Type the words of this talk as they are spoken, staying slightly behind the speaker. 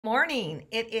Morning.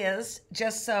 It is,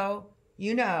 just so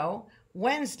you know,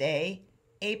 Wednesday,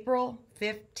 April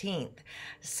 15th.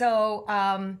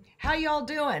 How y'all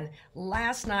doing?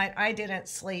 Last night I didn't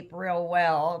sleep real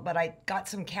well, but I got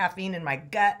some caffeine in my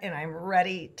gut and I'm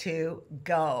ready to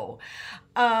go.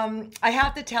 I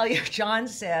have to tell you, John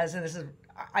says, and this is,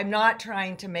 I'm not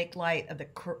trying to make light of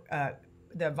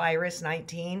the virus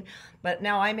 19, but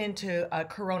now I'm into a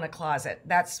Corona closet.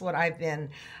 That's what I've been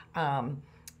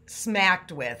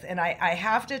smacked with. And I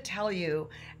have to tell you,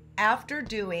 after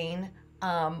doing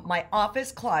my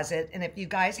office closet, and if you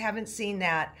guys haven't seen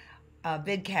that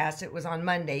vidcast, it was on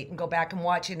Monday. You can go back and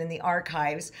watch it in the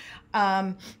archives.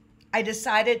 I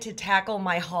decided to tackle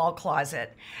my hall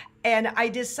closet. And I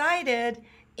decided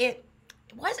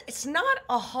it's not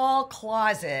a hall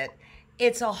closet,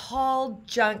 it's a hall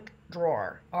junk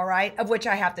drawer, all right, of which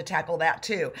I have to tackle that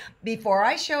too. Before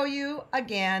I show you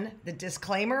again, the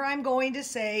disclaimer I'm going to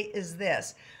say is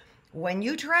this: when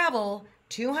you travel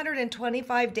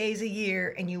 225 days a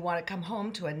year and you want to come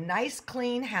home to a nice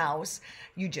clean house,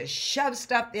 you just shove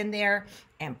stuff in there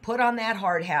and put on that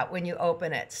hard hat when you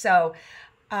open it. So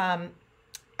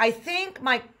I think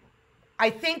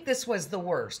this was the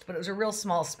worst, but it was a real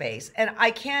small space, and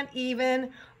I can't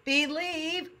even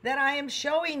believe that I am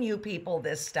showing you people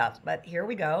this stuff. But here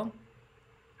we go.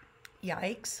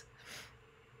 Yikes.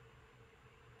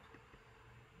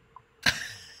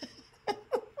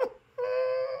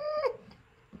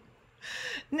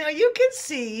 Now you can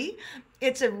see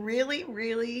it's a really,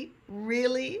 really,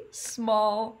 really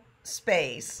small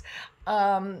space.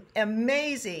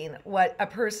 Amazing what a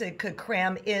person could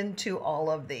cram into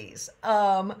all of these.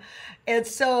 It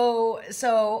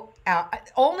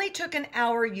only took an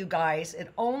hour, you guys. It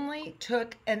only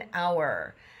took an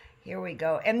hour. Here we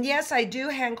go. And yes, I do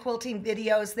hand quilting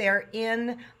videos there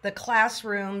in the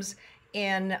classrooms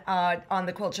in on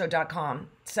thequiltshow.com.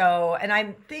 So, and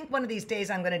I think one of these days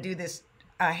I'm going to do this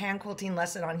hand quilting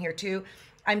lesson on here too.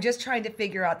 I'm just trying to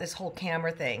figure out this whole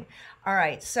camera thing. All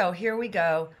right, so here we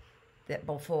go. That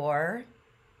before,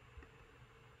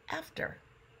 after.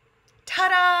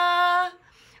 Ta-da!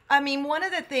 I mean, one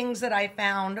of the things that I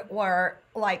found were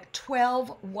like 12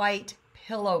 white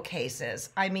pillowcases.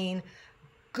 I mean,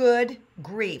 good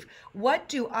grief. What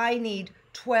do I need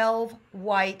 12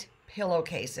 white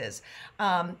pillowcases?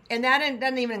 And that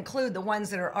doesn't even include the ones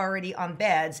that are already on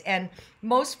beds. And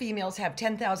most females have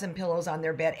 10,000 pillows on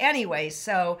their bed anyway.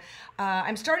 So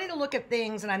I'm starting to look at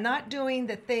things, and I'm not doing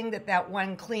the thing that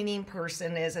one cleaning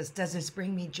person is, does this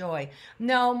bring me joy?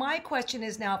 No, my question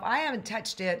is now, if I haven't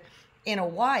touched it in a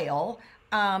while,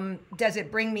 does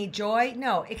it bring me joy?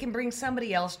 No, it can bring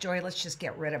somebody else joy. Let's just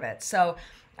get rid of it. So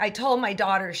I told my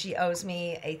daughter she owes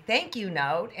me a thank you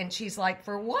note, and she's like,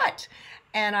 for what?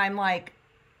 And I'm like,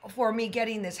 for me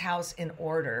getting this house in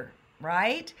order,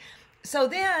 right? So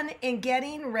then in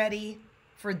getting ready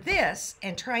for this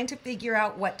and trying to figure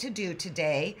out what to do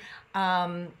today,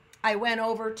 I went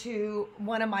over to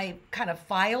one of my kind of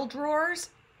file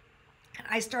drawers.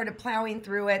 I started plowing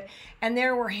through it, and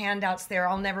there were handouts there.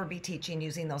 I'll never be teaching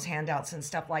using those handouts and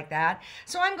stuff like that.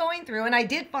 So I'm going through, and I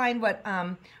did find what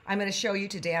I'm going to show you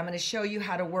today. I'm going to show you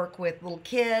how to work with little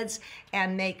kids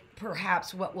and make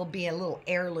perhaps what will be a little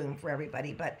heirloom for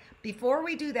everybody. But before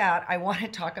we do that, I want to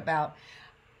talk about,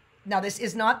 now this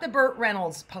is not the Burt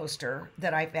Reynolds poster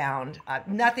that I found.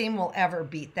 Nothing will ever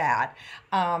beat that.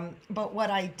 But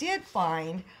what I did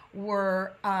find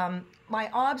were my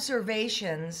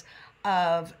observations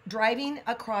of driving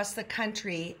across the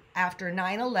country after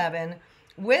 9/11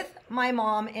 with my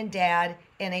mom and dad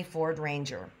in a Ford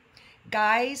Ranger.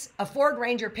 Guys, a Ford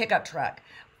Ranger pickup truck.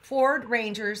 Ford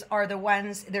Rangers are the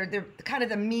ones, they're kind of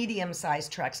the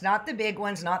medium-sized trucks, not the big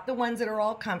ones, not the ones that are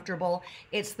all comfortable.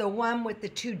 It's the one with the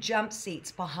two jump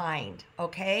seats behind,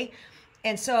 okay?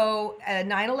 And so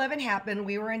 9/11 happened.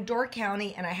 We were in Door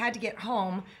County, and I had to get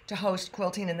home to host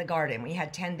Quilting in the Garden. We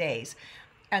had 10 days.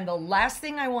 And the last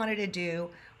thing I wanted to do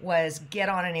was get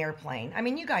on an airplane. I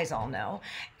mean, you guys all know.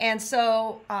 And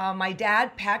so my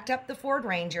dad packed up the Ford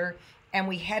Ranger, and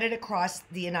we headed across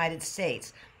the United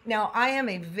States. Now, I am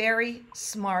a very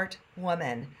smart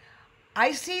woman.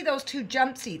 I see those two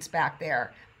jump seats back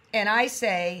there, and I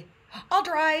say, I'll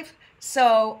drive.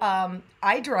 So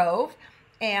I drove,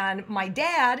 and my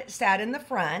dad sat in the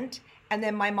front, and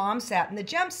then my mom sat in the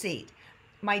jump seat.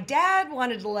 My dad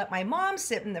wanted to let my mom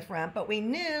sit in the front, but we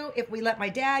knew if we let my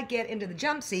dad get into the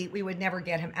jump seat, we would never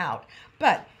get him out.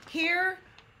 But here,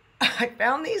 I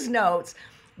found these notes.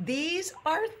 These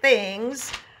are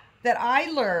things that I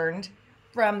learned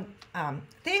from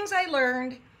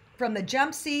the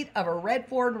jump seat of a red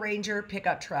Ford Ranger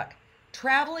pickup truck,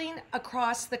 traveling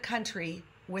across the country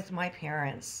with my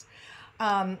parents.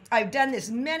 I've done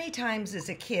this many times as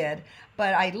a kid,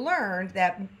 but I learned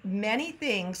that many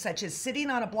things, such as sitting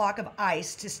on a block of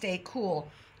ice to stay cool,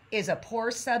 is a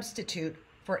poor substitute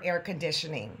for air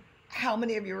conditioning. How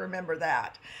many of you remember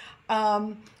that?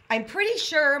 I'm pretty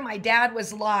sure my dad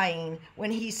was lying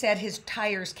when he said his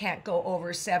tires can't go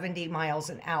over 70 miles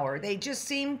an hour. They just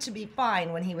seemed to be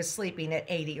fine when he was sleeping at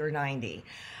 80 or 90.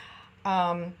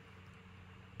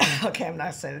 Okay, I'm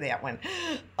not saying that one.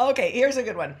 Okay, here's a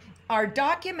good one. Our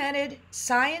documented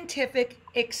scientific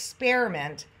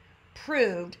experiment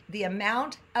proved the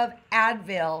amount of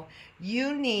Advil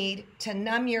you need to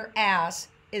numb your ass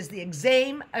is the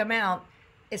same amount.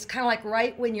 It's kind of like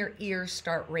right when your ears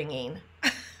start ringing.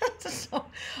 So,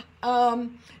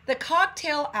 the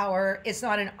cocktail hour is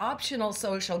not an optional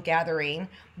social gathering,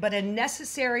 but a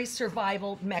necessary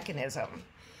survival mechanism.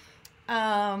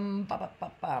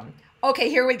 Okay,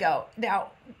 here we go.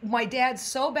 Now, my dad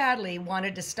so badly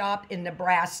wanted to stop in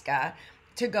Nebraska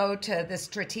to go to the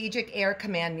Strategic Air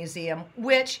Command Museum,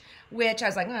 which I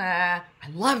was like, I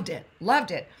loved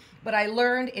it. But I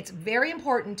learned it's very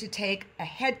important to take a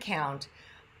head count,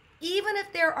 even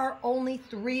if there are only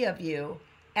 3 of you,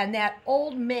 and that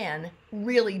old men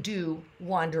really do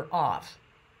wander off.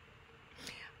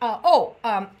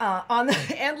 On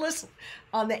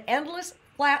the endless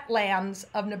flatlands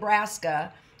of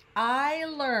Nebraska, I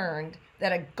learned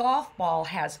that a golf ball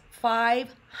has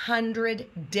 500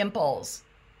 dimples.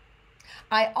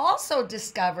 I also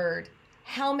discovered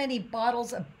how many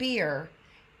bottles of beer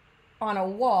on a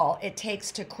wall it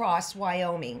takes to cross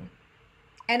Wyoming.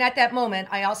 And at that moment,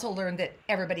 I also learned that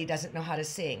everybody doesn't know how to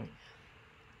sing.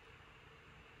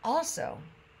 Also,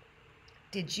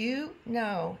 did you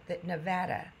know that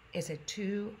Nevada is a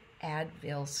 2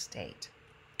 Advil state?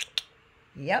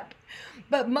 Yep.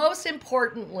 But most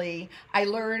importantly, I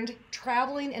learned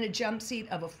traveling in a jump seat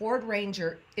of a Ford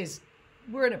Ranger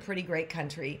we're in a pretty great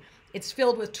country. It's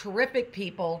filled with terrific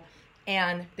people,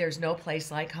 and there's no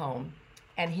place like home.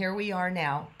 And here we are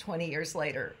now, 20 years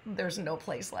later. There's no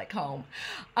place like home.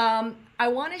 I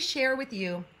want to share with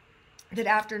you that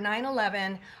after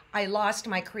 9/11, I lost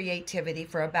my creativity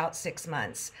for about 6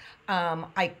 months.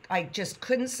 I just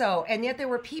couldn't sew. And yet there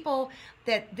were people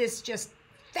that this just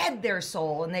fed their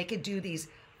soul, and they could do these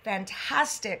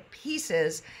fantastic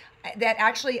pieces that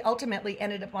actually ultimately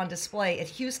ended up on display at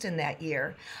Houston that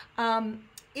year.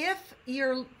 If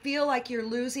you feel like you're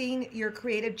losing your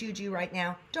creative juju right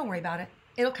now, don't worry about it.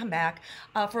 It'll come back.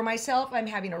 For myself, I'm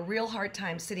having a real hard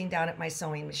time sitting down at my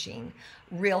sewing machine.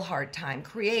 Real hard time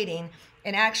creating.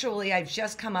 And actually, I've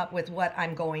just come up with what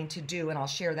I'm going to do, and I'll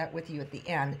share that with you at the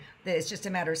end. That it's just a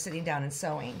matter of sitting down and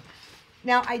sewing.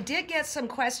 Now, I did get some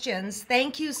questions.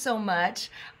 Thank you so much.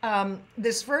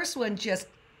 This first one just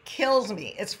kills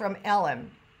me. It's from Ellen.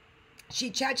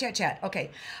 Chat.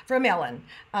 Okay, from Ellen,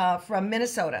 from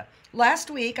Minnesota. Last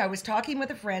week, I was talking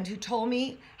with a friend who told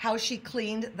me how she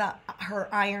cleaned her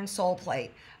iron sole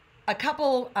plate. A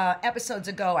couple episodes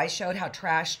ago, I showed how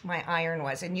trashed my iron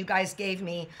was, and you guys gave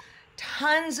me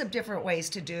tons of different ways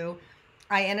to do.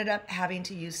 I ended up having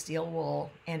to use steel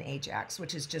wool and Ajax,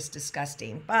 which is just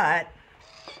disgusting, but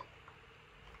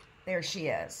there she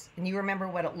is. And you remember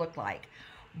what it looked like.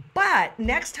 But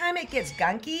next time it gets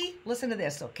gunky, listen to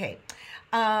this, okay?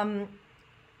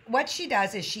 What she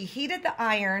does is she heated the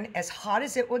iron as hot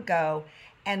as it would go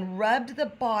and rubbed the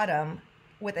bottom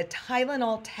with a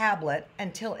Tylenol tablet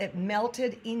until it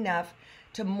melted enough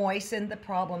to moisten the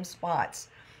problem spots.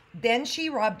 Then she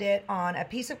rubbed it on a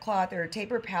piece of cloth or a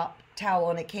paper towel,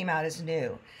 and it came out as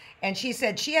new. And she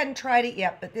said she hadn't tried it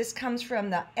yet, but this comes from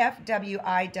the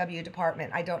FWIW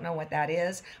department. I don't know what that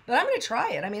is, but I'm going to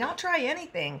try it. I mean, I'll try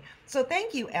anything. So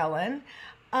thank you, Ellen.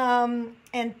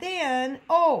 And then,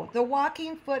 the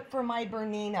walking foot for my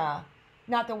Bernina.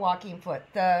 Not the walking foot,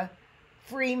 the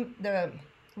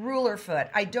ruler foot.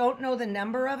 I don't know the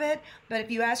number of it, but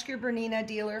if you ask your Bernina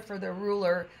dealer for the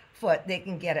ruler foot, they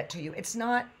can get it to you. It's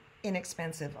not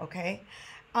inexpensive, okay?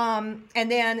 And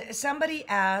then somebody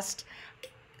asked,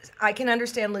 I can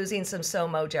understand losing some sew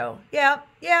mojo. Yeah,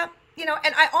 you know,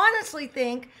 and I honestly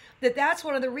think that that's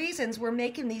one of the reasons we're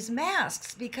making these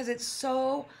masks, because it's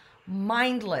so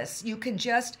mindless. You can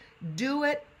just do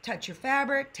it, touch your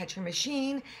fabric, touch your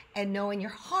machine, and know in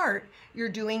your heart you're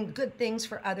doing good things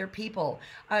for other people.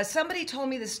 Somebody told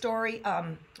me the story,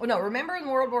 remember in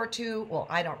World War II, well,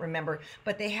 I don't remember,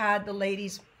 but they had the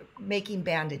ladies making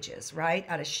bandages, right,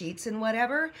 out of sheets and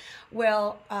whatever.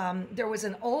 Well, there was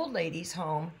an old ladies'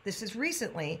 home, this is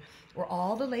recently, where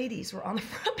all the ladies were on the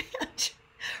front bench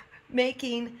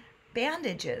making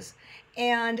bandages.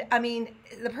 And I mean,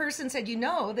 the person said, you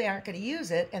know, they aren't going to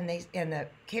use it. And the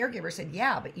caregiver said,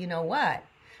 yeah, but you know what?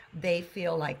 They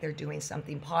feel like they're doing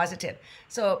something positive.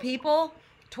 So people,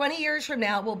 20 years from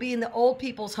now, will be in the old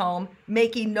people's home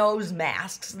making nose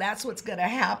masks. That's what's going to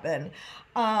happen.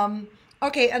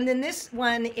 Okay, and then this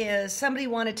one is somebody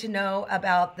wanted to know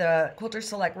about the Quilter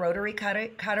Select rotary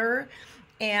cutter.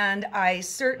 And I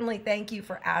certainly thank you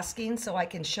for asking so I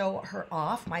can show her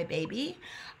off, my baby.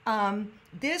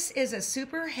 This is a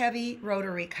super heavy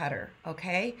rotary cutter,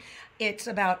 okay? It's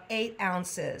about 8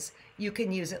 ounces. You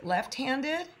can use it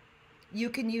left-handed. You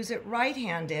can use it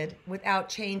right-handed without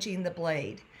changing the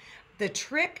blade. The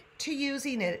trick to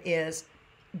using it is,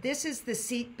 this is the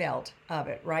seat belt of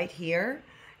it right here,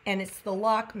 and it's the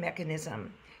lock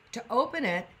mechanism. To open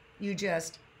it, you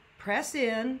just press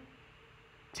in,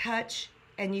 touch,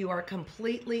 and you are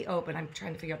completely open. I'm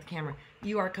trying to figure out the camera.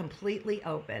 You are completely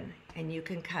open, and you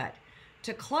can cut.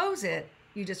 To close it,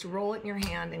 you just roll it in your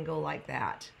hand and go like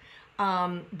that.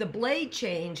 The blade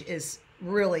change is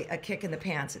really a kick in the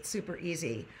pants. It's super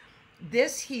easy.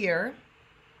 This here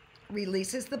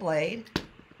releases the blade.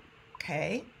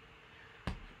 Okay.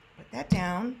 Put that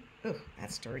down. Ooh,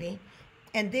 that's dirty.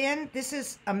 And then this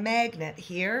is a magnet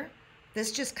here.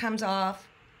 This just comes off.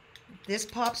 This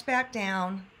pops back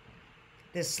down.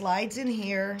 This slides in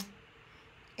here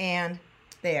and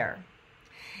there.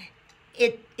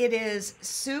 It is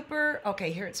super,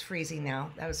 okay, here it's freezing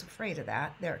now. I was afraid of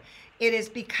that. There. It is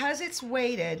because it's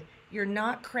weighted, you're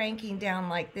not cranking down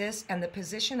like this, and the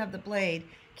position of the blade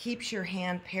keeps your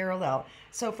hand parallel.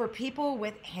 So for people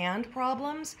with hand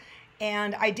problems,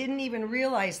 and I didn't even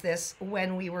realize this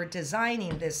when we were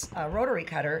designing this rotary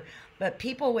cutter, but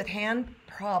people with hand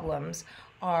problems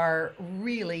are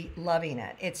really loving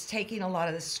it. It's taking a lot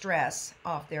of the stress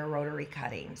off their rotary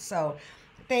cutting. So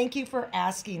thank you for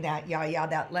asking that, Yaya.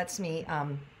 That lets me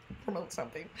promote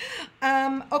something.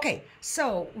 Okay,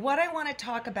 so what I want to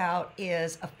talk about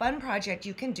is a fun project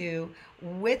you can do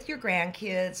with your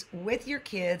grandkids, with your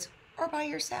kids, or by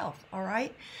yourself, all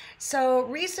right? So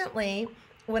recently,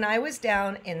 when I was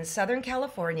down in Southern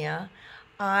California,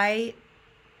 I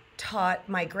taught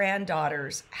my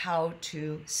granddaughters how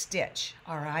to stitch,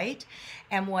 all right?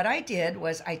 And what I did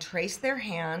was I traced their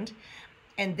hand,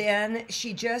 and then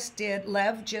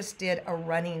Lev just did a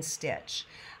running stitch.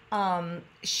 I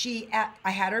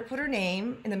had her put her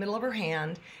name in the middle of her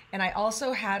hand, and I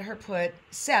also had her put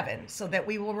 7 so that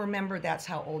we will remember that's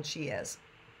how old she is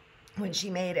when she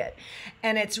made it.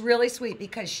 And it's really sweet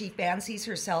because she fancies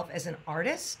herself as an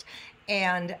artist,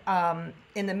 and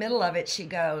in the middle of it she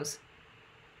goes,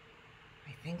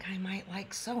 I think I might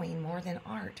like sewing more than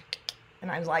art.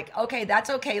 And I was like, okay,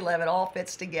 that's okay, Lev, it all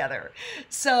fits together.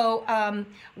 So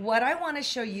what I want to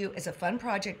show you is a fun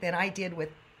project that I did with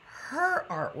her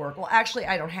artwork. Well, actually,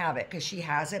 I don't have it because she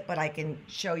has it, but I can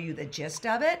show you the gist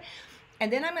of it.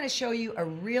 And then I'm going to show you a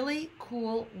really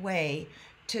cool way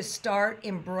to start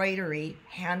embroidery,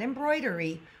 hand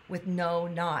embroidery, with no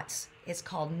knots. It's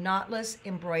called knotless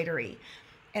embroidery.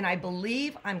 And I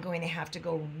believe I'm going to have to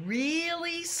go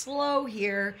really slow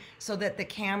here so that the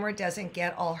camera doesn't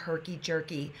get all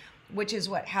herky-jerky, which is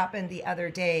what happened the other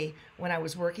day when I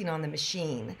was working on the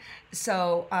machine.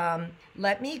 So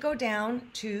let me go down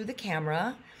to the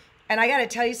camera. And I got to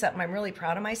tell you something, I'm really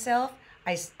proud of myself.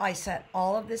 I set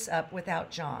all of this up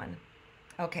without John.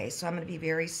 Okay, so I'm going to be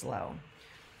very slow.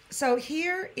 So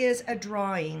here is a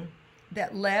drawing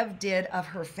that Lev did of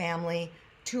her family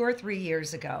 2 or 3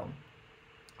 years ago.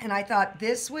 And I thought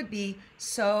this would be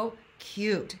so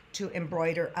cute to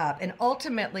embroider up. And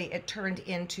ultimately, it turned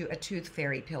into a tooth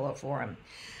fairy pillow for him.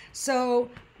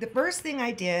 So the first thing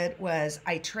I did was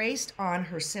I traced on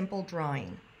her simple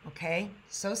drawing, okay?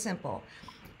 So simple.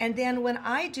 And then when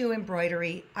I do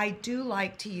embroidery, I do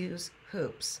like to use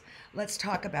hoops. Let's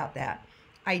talk about that.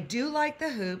 I do like the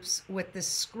hoops with the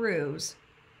screws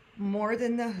more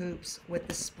than the hoops with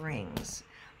the springs,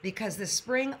 because the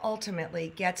spring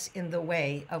ultimately gets in the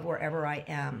way of wherever I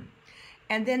am.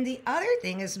 And then the other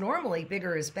thing is, normally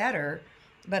bigger is better,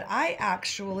 but I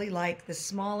actually like the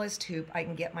smallest hoop I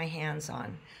can get my hands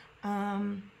on.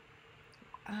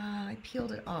 I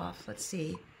peeled it off. Let's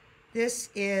see. This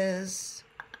is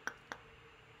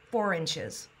 4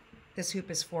 inches. This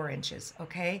hoop is 4 inches,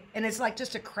 okay? And it's like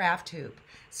just a craft hoop.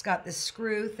 It's got this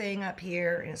screw thing up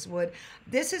here, and it's wood.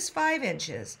 This is 5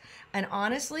 inches. And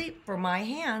honestly, for my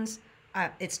hands,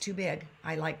 it's too big.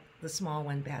 I like the small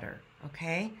one better,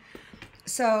 okay?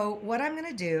 So what I'm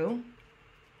gonna do,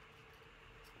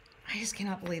 I just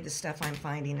cannot believe the stuff I'm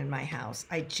finding in my house.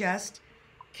 I just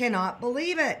cannot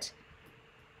believe it.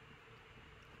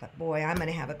 But boy, I'm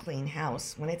gonna have a clean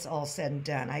house when it's all said and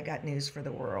done. I got news for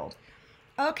the world.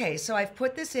 Okay, so I've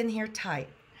put this in here tight.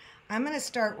 I'm going to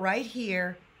start right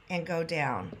here and go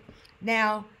down.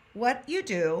 Now, what you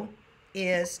do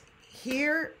is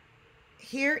here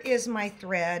is my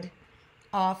thread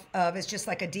off of, it's just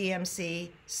like a DMC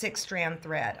 6-strand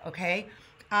thread, okay?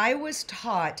 I was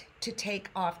taught to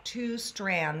take off 2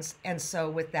 strands and sew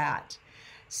with that.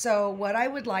 So what I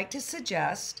would like to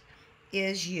suggest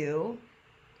is you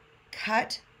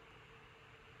cut,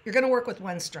 you're going to work with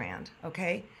 1 strand,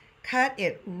 okay? Cut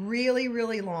it really,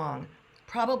 really long,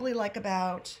 probably like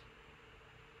about,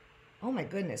 oh my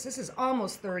goodness, this is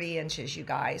almost 30 inches, you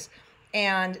guys.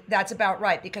 And that's about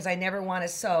right because I never want to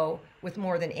sew with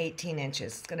more than 18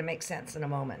 inches. It's going to make sense in a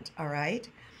moment, all right?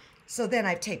 So then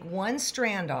I take 1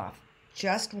 strand off,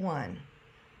 just 1.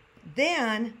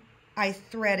 Then I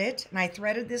thread it, and I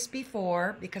threaded this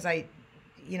before because I,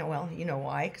 well, you know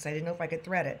why, because I didn't know if I could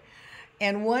thread it.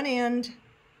 And one end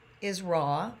is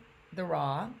raw, the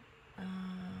raw.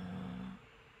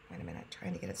 Wait a minute,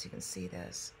 trying to get it so you can see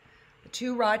this. The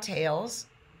 2 raw tails.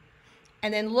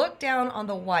 And then look down on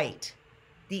the white.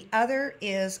 The other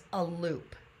is a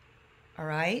loop, all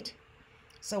right?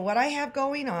 So what I have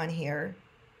going on here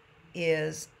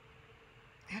is,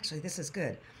 actually this is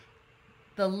good.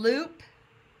 The loop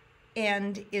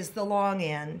end is the long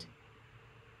end.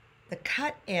 The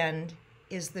cut end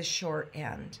is the short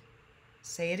end.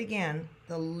 Say it again.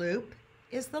 The loop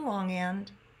is the long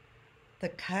end. The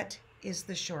cut is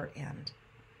the short end.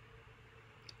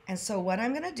 And so what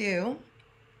I'm going to do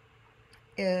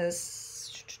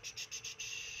is,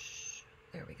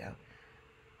 there we go.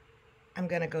 I'm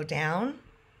going to go down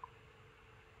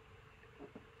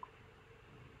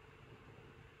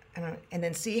and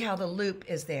then see how the loop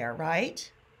is there,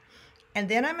 right? And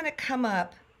then I'm going to come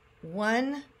up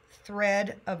 1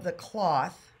 thread of the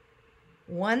cloth,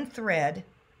 1 thread,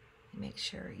 make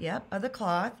sure, yep, of the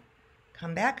cloth,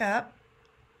 come back up,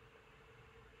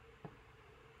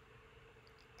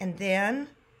 and then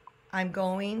I'm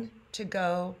going to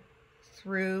go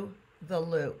through the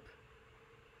loop.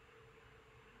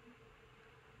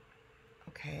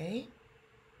 Okay.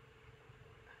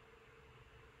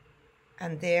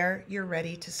 And there you're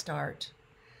ready to start.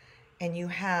 And you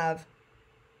have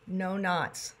no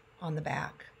knots on the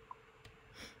back.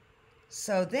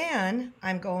 So then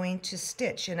I'm going to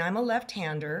stitch, and I'm a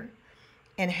left-hander,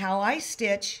 and how I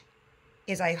stitch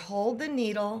is I hold the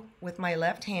needle with my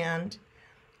left hand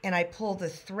and I pull the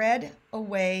thread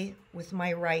away with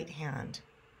my right hand,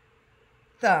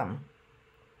 thumb.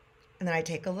 And then I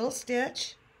take a little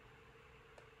stitch,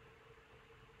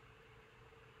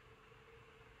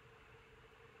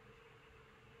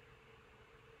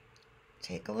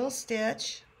 take a little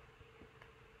stitch.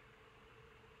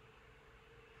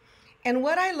 And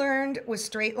what I learned with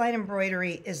straight line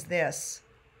embroidery is this.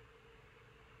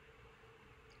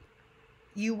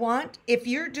 You want, if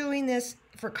you're doing this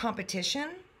for competition,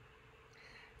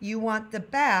 you want the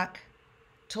back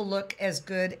to look as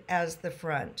good as the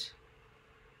front.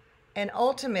 And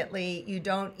ultimately, you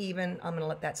don't even, I'm going to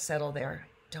let that settle there.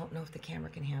 Don't know if the camera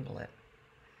can handle it.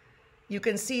 You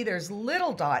can see there's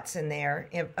little dots in there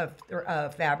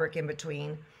of fabric in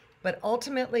between, but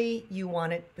ultimately you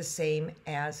want it the same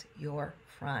as your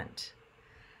front.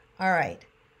 All right,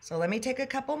 so let me take a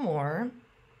couple more.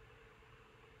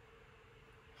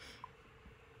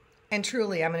 And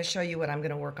truly, I'm going to show you what I'm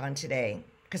going to work on today,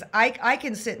 because I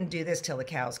can sit and do this till the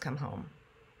cows come home.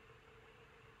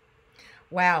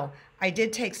 Wow, I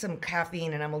did take some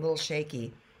caffeine and I'm a little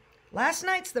shaky. Last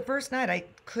night's the first night I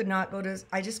could not go to,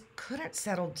 I just couldn't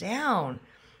settle down.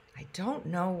 I don't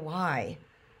know why.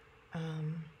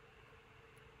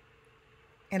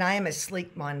 And I am a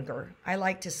sleep monger. I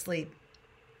like to sleep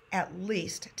at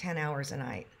least 10 hours a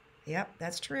night. Yep,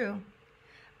 that's true.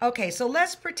 Okay, so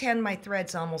let's pretend my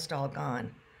thread's almost all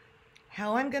gone.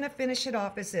 How I'm going to finish it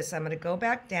off is this. I'm going to go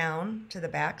back down to the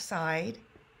back side.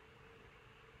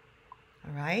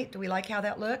 All right, do we like how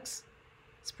that looks?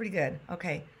 It's pretty good.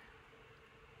 Okay.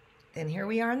 Then here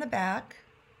we are in the back.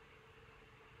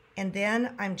 And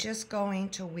then I'm just going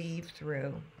to weave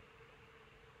through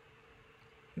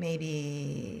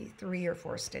maybe 3 or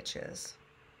 4 stitches,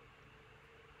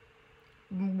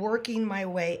 working my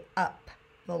way up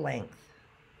the length.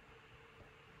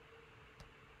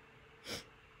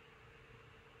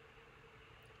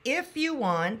 If you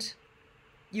want,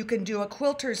 you can do a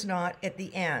quilter's knot at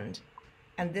the end.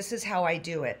 And this is how I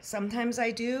do it. Sometimes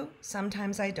I do,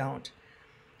 sometimes I don't.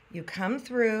 You come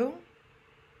through,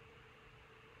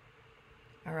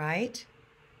 all right?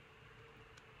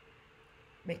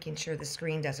 Making sure the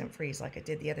screen doesn't freeze like it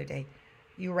did the other day.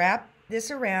 You wrap this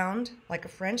around like a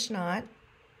French knot,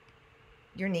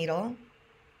 your needle,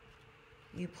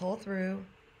 you pull through,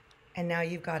 and now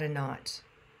you've got a knot.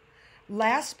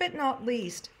 Last but not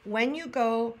least, when you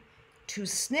go to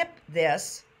snip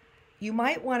this, you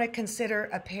might want to consider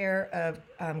a pair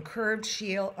of curved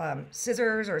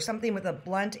scissors or something with a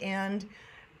blunt end,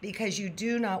 because you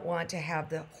do not want to have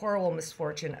the horrible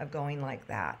misfortune of going like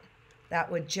that.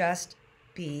 That would just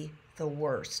be the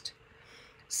worst.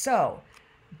 So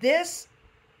this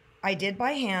I did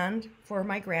by hand for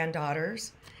my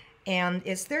granddaughters, and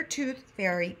it's their tooth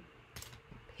fairy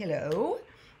pillow.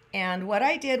 And what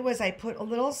I did was I put a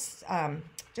little,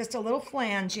 just a little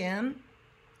flange in.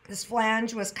 This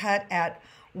flange was cut at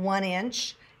 1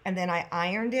 inch, and then I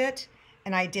ironed it,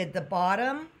 and I did the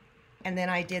bottom, and then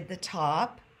I did the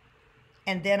top,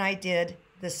 and then I did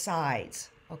the sides,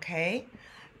 okay?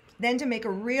 Then to make a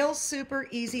real super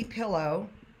easy pillow,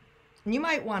 and you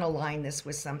might want to line this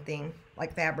with something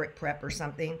like fabric prep or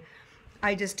something.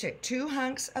 I just took 2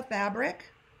 hunks of fabric,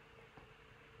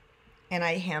 and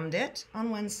I hemmed it on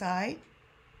one side,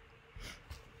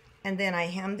 and then I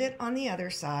hemmed it on the other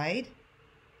side.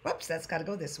 Whoops, that's got to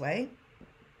go this way.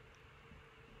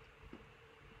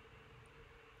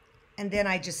 And then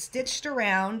I just stitched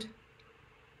around,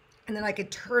 and then I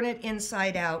could turn it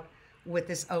inside out with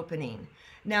this opening.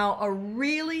 Now, a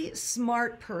really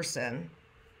smart person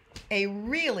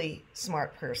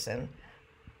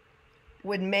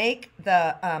would make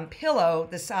the pillow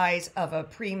the size of a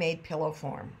pre-made pillow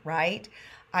form, right?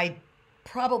 I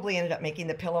probably ended up making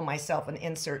the pillow myself, an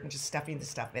insert, and just stuffing the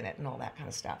stuff in it and all that kind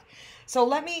of stuff.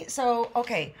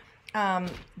 Okay,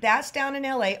 that's down in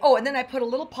LA. Oh, and then I put a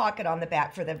little pocket on the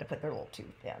back for them to put their little tooth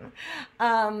in.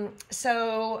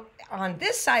 So on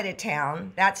this side of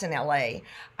town, that's in LA.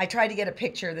 I tried to get a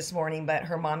picture this morning, but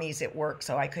her mommy's at work,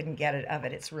 so I couldn't get it of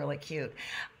it. It's really cute.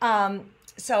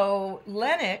 So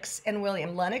Lennox and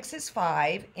William, Lennox is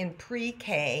 5 in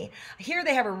pre-K. Here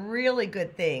they have a really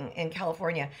good thing in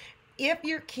California. If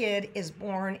your kid is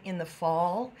born in the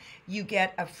fall, you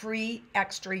get a free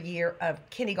extra year of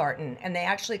kindergarten, and they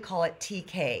actually call it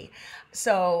TK.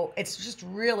 So it's just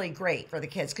really great for the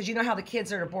kids, because you know how the kids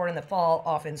that are born in the fall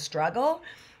often struggle.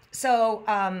 So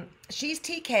she's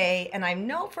TK, and I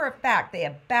know for a fact they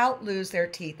about lose their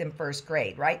teeth in 1st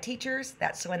grade, right, teachers?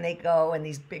 That's when they go and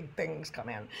these big things come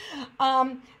in.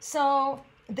 So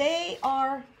they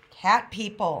are cat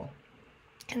people.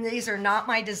 And these are not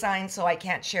my designs, so I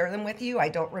can't share them with you. I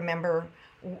don't remember.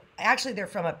 Actually, they're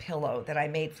from a pillow that I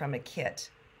made from a kit.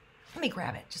 Let me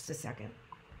grab it just a second.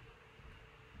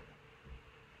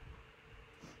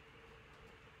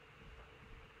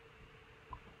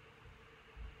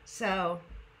 So,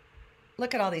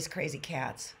 look at all these crazy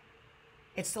cats.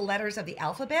 It's the letters of the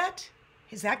alphabet.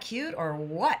 Is that cute or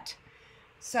what?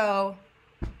 So,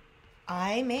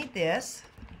 I made this.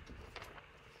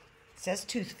 It says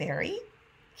Tooth Fairy.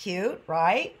 Cute,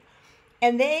 right?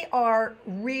 And they are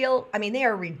real, I mean, they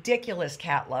are ridiculous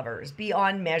cat lovers,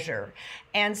 beyond measure.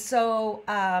 And so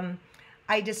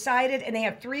I decided, and they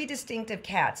have 3 distinctive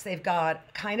cats. They've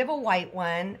got kind of a white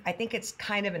one. I think it's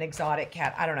kind of an exotic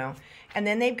cat. I don't know. And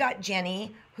then they've got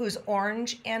Jenny, who's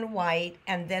orange and white.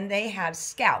 And then they have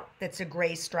Scout, that's a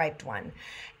gray striped one.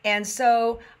 And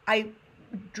so I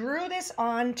drew this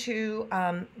onto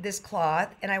this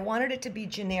cloth, and I wanted it to be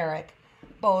generic,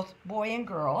 both boy and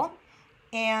girl.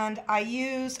 And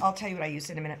I'll tell you what I used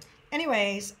in a minute.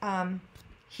 Anyways,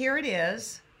 here it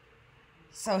is.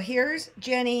 So here's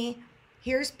Jenny,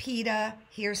 here's PETA,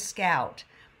 here's Scout.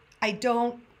 I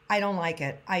don't like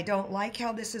it. I don't like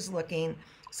how this is looking.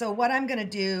 So what I'm gonna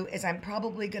do is I'm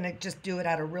probably gonna just do it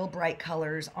out of real bright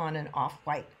colors on an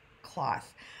off-white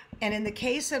cloth. And in the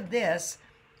case of this,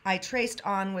 I traced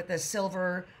on with a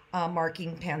silver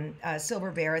marking pen,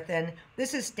 silver Verithin.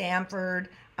 This is Stanford.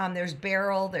 There's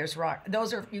Beryl, there's Rock.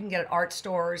 Those are, you can get at art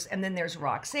stores, and then there's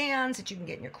Roxanne's that you can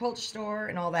get in your quilt store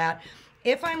and all that.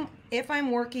 If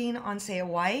I'm working on, say, a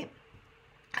white,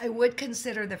 I would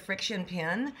consider the friction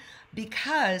pin,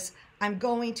 because I'm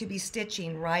going to be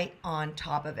stitching right on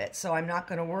top of it. So I'm not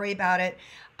going to worry about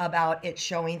it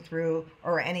showing through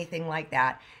or anything like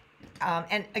that.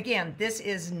 And again, this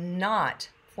is not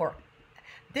for.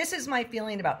 This is my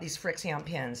feeling about these Frixion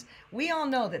pins. We all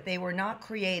know that they were not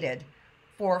created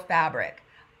for fabric.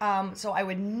 So I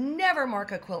would never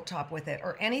mark a quilt top with it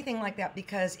or anything like that,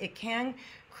 because it can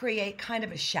create kind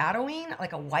of a shadowing,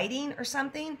 like a whiting or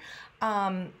something.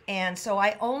 And so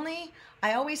I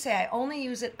always say I only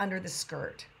use it under the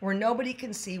skirt where nobody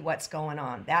can see what's going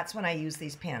on. That's when I use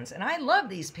these pins. And I love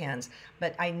these pins,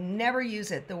 but I never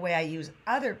use it the way I use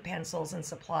other pencils and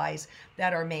supplies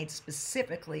that are made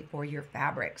specifically for your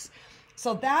fabrics.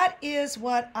 So that is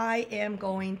what I am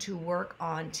going to work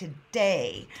on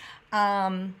today.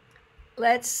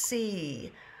 Let's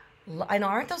see. And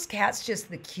aren't those cats just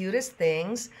the cutest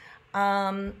things?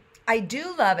 I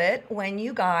do love it when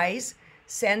you guys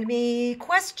send me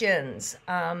questions,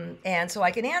 and so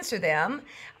I can answer them.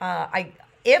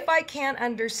 If I can't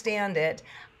understand it,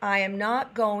 I am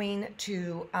not going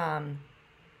to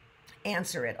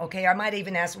answer it. Okay, I might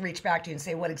even reach back to you and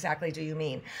say, what exactly do you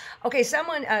mean? Okay,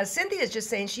 Cynthia is just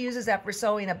saying she uses that for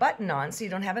sewing a button on so you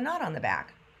don't have a knot on the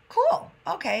back. Cool.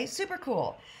 Okay, super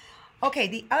cool. Okay,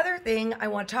 the other thing I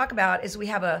want to talk about is we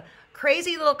have a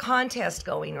crazy little contest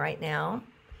going right now.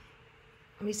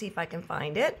 Let me see if I can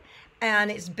find it.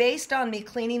 And it's based on me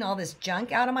cleaning all this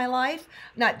junk out of my life.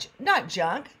 Not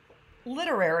junk,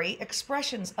 literary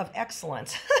expressions of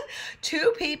excellence.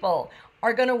 2 people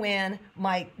are going to win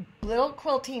my little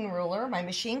quilting ruler, my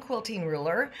machine quilting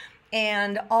ruler,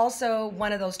 and also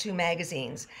one of those 2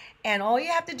 magazines. And all you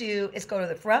have to do is go to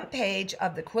the front page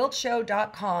of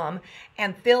thequiltshow.com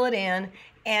and fill it in.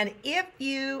 And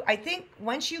I think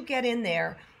once you get in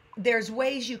there, there's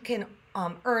ways you can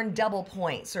earn double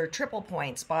points or triple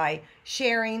points by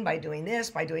sharing, by doing this,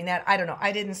 by doing that. I don't know.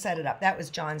 I didn't set it up. That was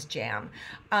John's jam.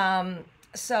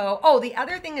 The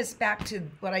other thing is back to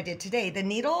what I did today. The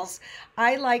needles,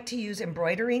 I like to use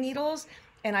embroidery needles,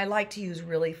 and I like to use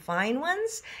really fine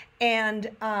ones.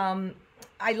 And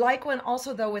I like one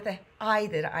also, though, with an eye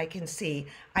that I can see.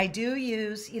 I do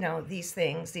use, these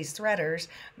things, these threaders,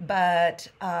 but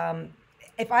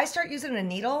if I start using a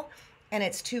needle and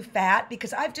it's too fat,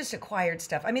 because I've just acquired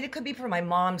stuff. I mean, it could be from my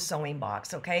mom's sewing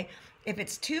box, okay? If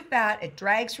it's too fat, it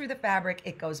drags through the fabric,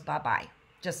 it goes bye-bye,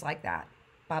 just like that.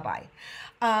 Bye-bye.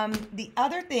 The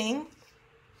other thing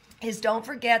is, don't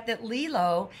forget that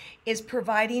Lilo is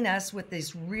providing us with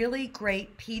this really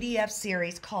great PDF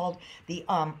series called The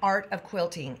Art of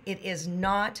Quilting. It is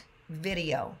not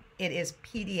video. It is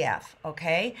PDF,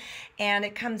 okay? And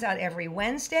it comes out every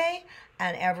Wednesday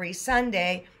and every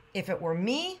Sunday. If it were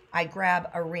me, I'd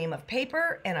grab a ream of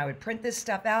paper and I would print this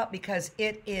stuff out because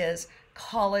it is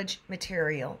college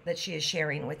material that she is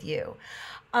sharing with you.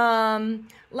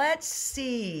 Let's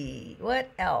see. What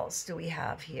else do we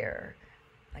have here?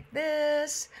 Like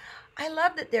this. I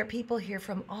love that there are people here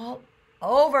from all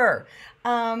over.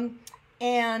 Oh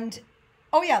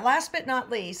yeah, last but not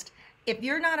least, if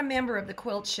you're not a member of the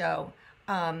Quilt Show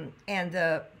and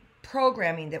the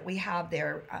programming that we have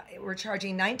there, we're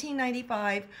charging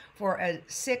 $19.95 for a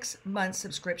 6-month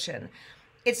subscription.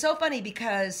 It's so funny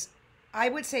because I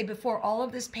would say before all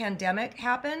of this pandemic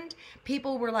happened,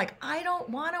 people were like, I don't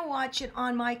want to watch it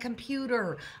on my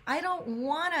computer. I don't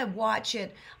want to watch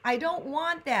it. I don't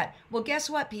want that. Well, guess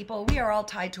what, people? We are all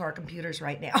tied to our computers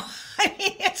right now. I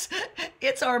mean,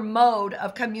 it's our mode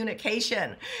of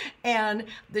communication. And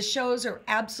the shows are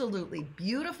absolutely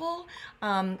beautiful.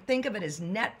 Think of it as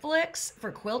Netflix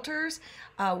for quilters.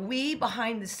 We,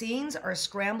 behind the scenes, are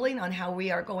scrambling on how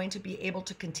we are going to be able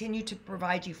to continue to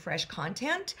provide you fresh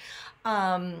content.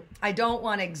 I don't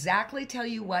want to exactly tell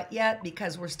you what yet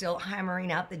because we're still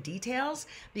hammering out the details,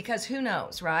 because who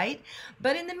knows, right?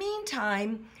 But in the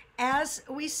meantime, as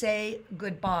we say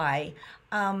goodbye,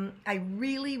 I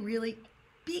really, really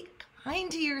be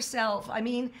kind to yourself. I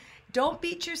mean, don't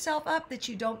beat yourself up that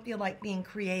you don't feel like being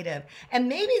creative. And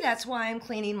maybe that's why I'm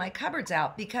cleaning my cupboards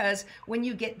out, because when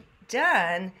you get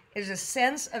done, there's a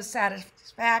sense of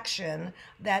satisfaction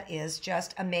that is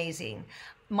just amazing.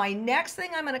 My next thing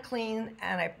I'm going to clean,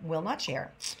 and I will not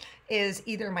share, is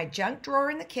either my junk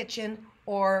drawer in the kitchen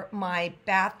or my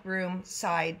bathroom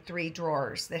side 3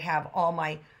 drawers that have all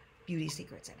my beauty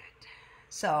secrets in it.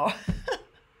 So,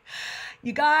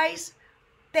 you guys,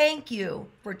 thank you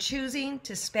for choosing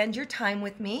to spend your time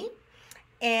with me.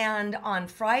 And on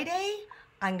Friday,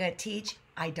 I'm going to teach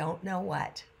I don't know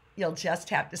what. You'll just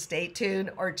have to stay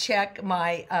tuned or check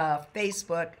my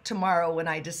Facebook tomorrow when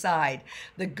I decide.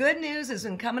 The good news is,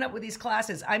 in coming up with these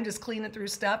classes, I'm just cleaning through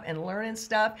stuff and learning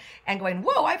stuff and going,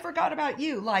 whoa, I forgot about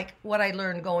you, like what I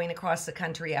learned going across the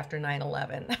country after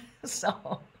 9/11.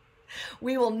 So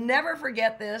we will never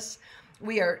forget this.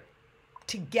 We are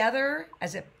together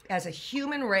as a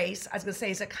human race. I was going to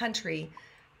say as a country,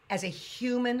 as a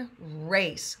human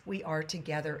race, we are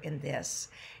together in this.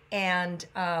 And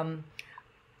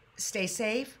stay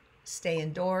safe, stay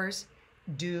indoors,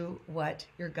 do what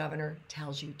your governor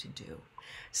tells you to do.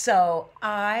 So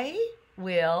I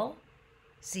will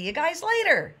see you guys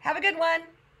later. Have a good one.